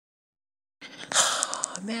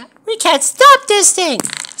man, we can't stop this thing.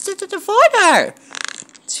 It's the border.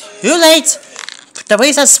 Too late. The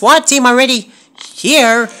police and SWAT team already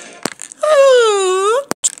here.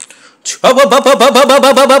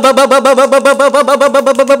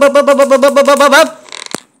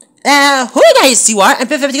 Who guys you are? And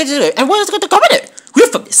what is going to cover it? We're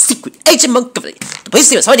from the secret agent monk company. The police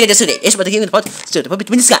team is hiding yesterday. It's about the king of the pot, still the puppet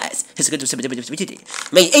between the skies. He's going to be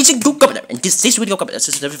main agent good governor, and this station will go governor.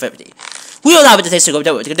 We all have the taste to go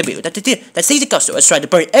down to the bill. That stacy customer is trying to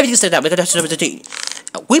burn everything set up with the team.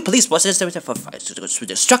 We police forces for fires to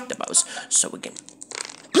destruct the mouse, so we can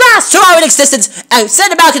blast to our existence and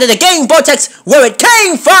send it back into the game vortex where it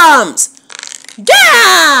came from.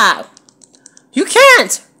 Yeah! You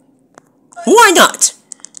can't. Why not?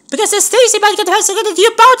 Because the Stacy might get the person to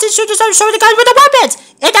the about and shoot yourself showing the guy with the weapons.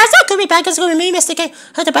 And that's not going to be bad because it's going to be mistaken.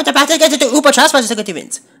 How about to get the Uber transport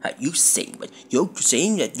segment? Are you saying what? You're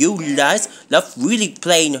saying that you guys love really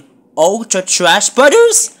playing ultra trash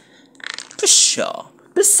butters? For sure.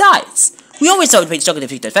 Besides, we always thought we'd struggle to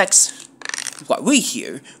defeat the effects. What we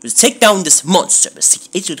here was take down this monster.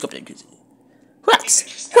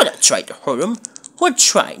 Rex, we're not trying to hurt him. We're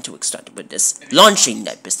trying to extract with this launching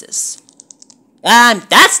net business.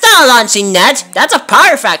 That's not a launching net. That's a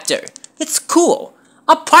power factor. It's cool.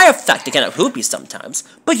 A power factor can help you sometimes,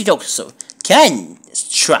 but you also can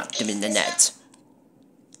trap them in the net.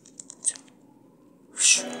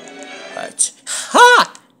 What?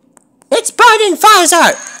 Ha! It's burning fires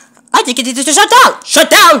out. I think it needs to shut down. Shut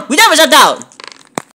down. We never shut down.